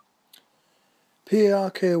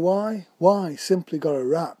P-A-R-K-Y? Why, simply got a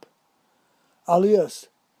rap. Alias,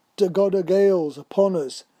 the god of gales upon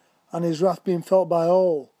us, and his wrath being felt by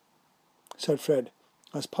all, said Fred,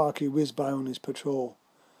 as Parky whizzed by on his patrol.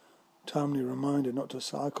 Timely reminder not to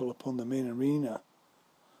cycle upon the main arena,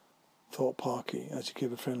 thought Parky as he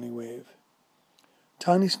gave a friendly wave.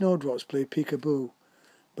 Tiny snowdrops played peekaboo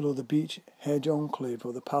below the beach hedge enclave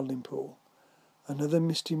of the paddling pool. Another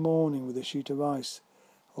misty morning with a sheet of ice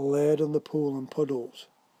laid on the pool and puddles.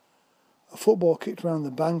 A football kicked around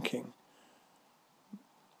the banking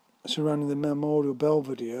surrounding the memorial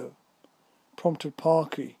belvedere prompted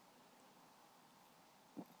Parky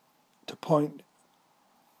to point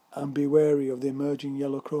and be wary of the emerging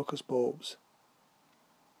yellow crocus bulbs.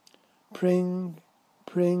 Pring,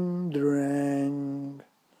 pring, drang.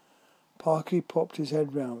 Parky popped his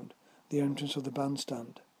head round the entrance of the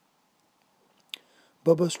bandstand.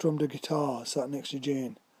 Bubba strummed a guitar, sat next to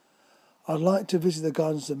Jane. I'd like to visit the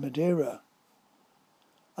gardens of Madeira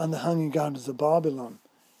and the hanging gardens of Babylon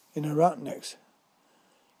in Aratnex.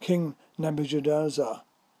 King Nebuchadnezzar,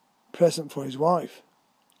 present for his wife.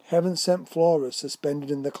 Heaven-sent flora suspended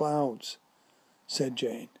in the clouds, said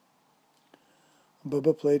Jane.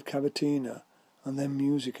 Bubba played cavatina and then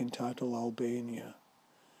music entitled Albania.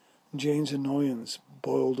 Jane's annoyance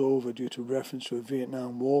boiled over due to reference to a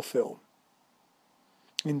Vietnam War film,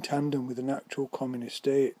 in tandem with an actual communist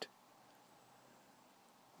state.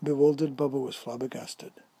 Bewildered Bubba was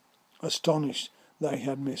flabbergasted, astonished that he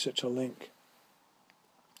had made such a link.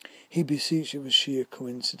 He beseeched it was sheer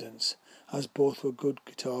coincidence, as both were good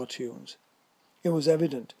guitar tunes. It was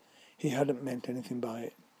evident he hadn't meant anything by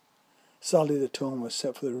it. Sadly the tone was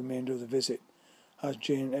set for the remainder of the visit, as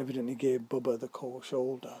Jane evidently gave Bubba the cold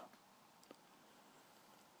shoulder.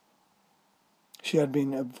 She had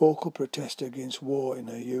been a vocal protester against war in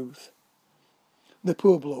her youth. The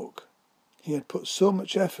poor bloke, he had put so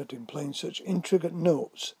much effort in playing such intricate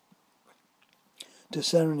notes to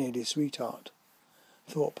serenade his sweetheart,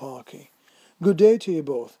 thought Parky. Good day to you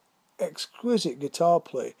both. Exquisite guitar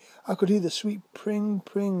play. I could hear the sweet pring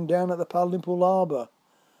down at the paddling pool harbour.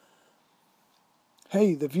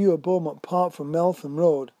 Hey, the view of Beaumont Park from Meltham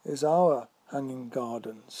Road is our hanging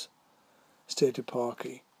gardens, stated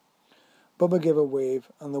Parky. Bubba gave a wave,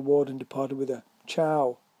 and the warden departed with a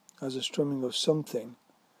chow as the strumming of something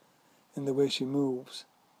in the way she moves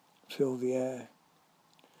filled the air.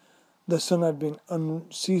 The sun had been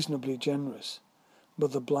unseasonably generous,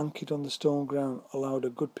 but the blanket on the stone ground allowed a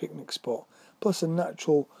good picnic spot, plus a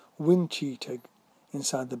natural wind cheater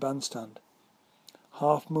inside the bandstand.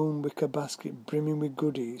 Half-moon wicker basket brimming with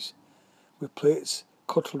goodies, with plates,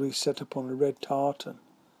 cutlery set upon a red tartan.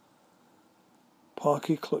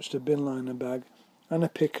 Parky clutched a bin liner bag and a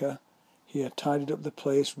picker. He had tidied up the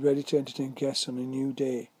place, ready to entertain guests on a new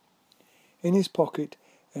day. In his pocket,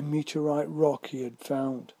 a meteorite rock he had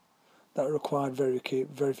found that required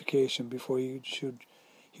verification before he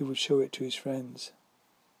would show it to his friends.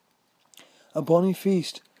 A bonny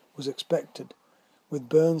feast was expected, with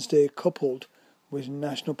Burns Day coupled with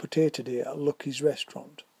National Potato Day at Lucky's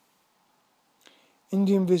restaurant.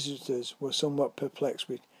 Indian visitors were somewhat perplexed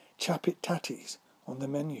with chapit tatties on the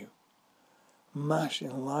menu, mash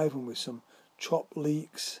enlivened with some chopped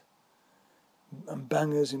leeks and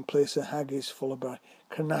bangers in place of haggis followed by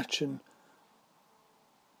Carnachan,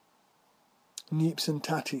 neeps and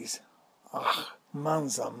tatties. Ah,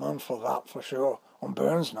 man's a man for that for sure, on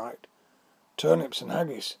Burns night. Turnips and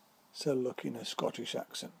haggis, said Lucky in a Scottish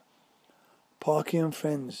accent. Parky and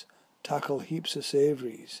friends tackled heaps of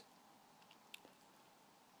savouries.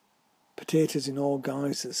 Potatoes in all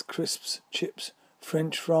guises, crisps, chips,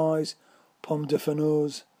 French fries, pommes de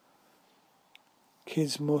fenouil.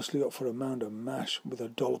 Kids mostly up for a mound of mash with a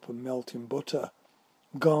dollop of melting butter,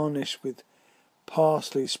 garnished with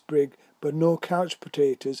parsley sprig, but no couch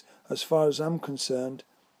potatoes as far as I'm concerned.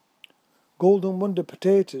 Golden Wonder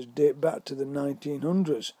potatoes date back to the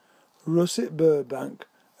 1900s. Russet Burbank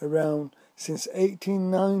around since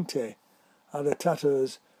 1890 are the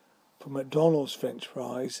tatters for McDonald's French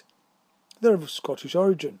fries. They're of Scottish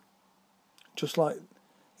origin, just like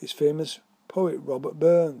his famous poet Robert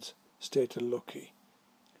Burns, stated Lucky.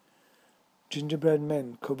 Gingerbread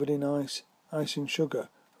men covered in ice and sugar,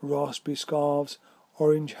 raspberry scarves,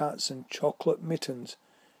 orange hats and chocolate mittens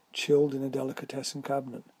chilled in a delicatessen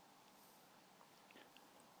cabinet.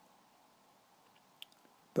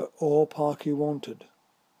 But all Parky wanted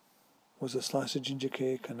was a slice of ginger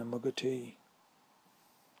cake and a mug of tea.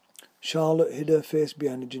 Charlotte hid her face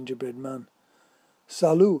behind the gingerbread man.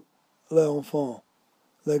 Salut, les enfants.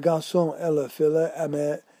 Les garçons et les filles,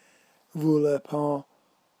 aimez-vous le pain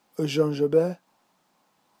au gingembre?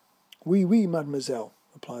 Oui, oui, mademoiselle,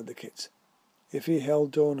 replied the kids. Iffy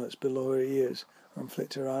held doughnuts below her ears and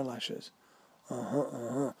flicked her eyelashes.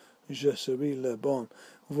 Je suis la bonne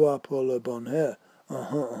voix pour le bonheur.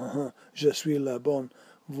 Je suis la bonne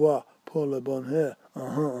voix pour le bonheur.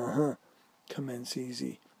 Commenced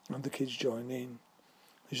Easy, and the kids joined in.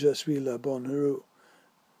 Je suis la bonne roue.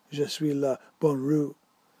 Je suis la bonne roue.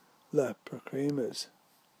 La proclaimers,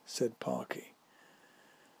 said Parky.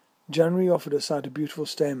 January offered a sight of beautiful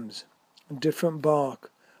stems and different bark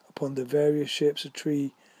upon the various shapes of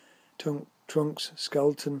tree, trunks,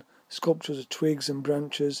 skeleton, sculptures of twigs and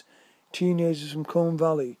branches. Teenagers from Combe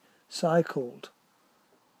Valley cycled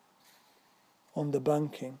on the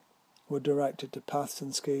banking, were directed to paths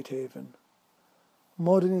and skate haven.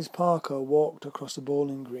 Maud and his Parker walked across the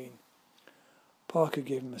bowling green. Parker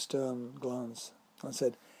gave him a stern glance and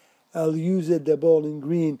said, "I'll use the bowling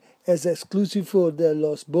green as exclusive for the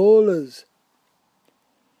lost bowlers."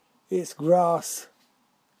 "It's grass,"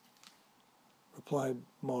 replied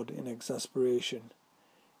Maud in exasperation.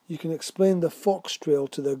 "You can explain the fox trail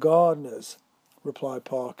to the gardeners," replied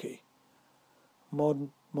Parky. Maud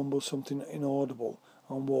mumbled something inaudible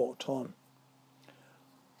and walked on.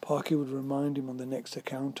 Parky would remind him on the next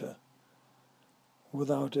encounter,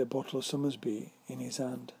 without a bottle of Summersby in his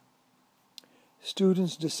hand.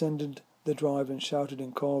 Students descended the drive and shouted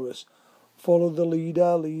in chorus, "Follow the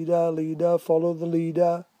leader, leader, leader, follow the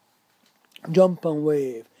leader. Jump and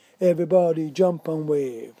wave, everybody jump and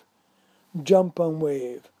wave. Jump and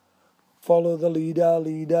wave. Follow the leader,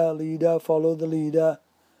 leader, leader, follow the leader.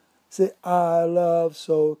 Say, I love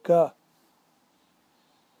soca.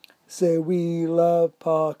 Say, we love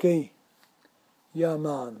Parky." "Yeah,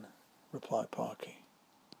 man," replied Parky.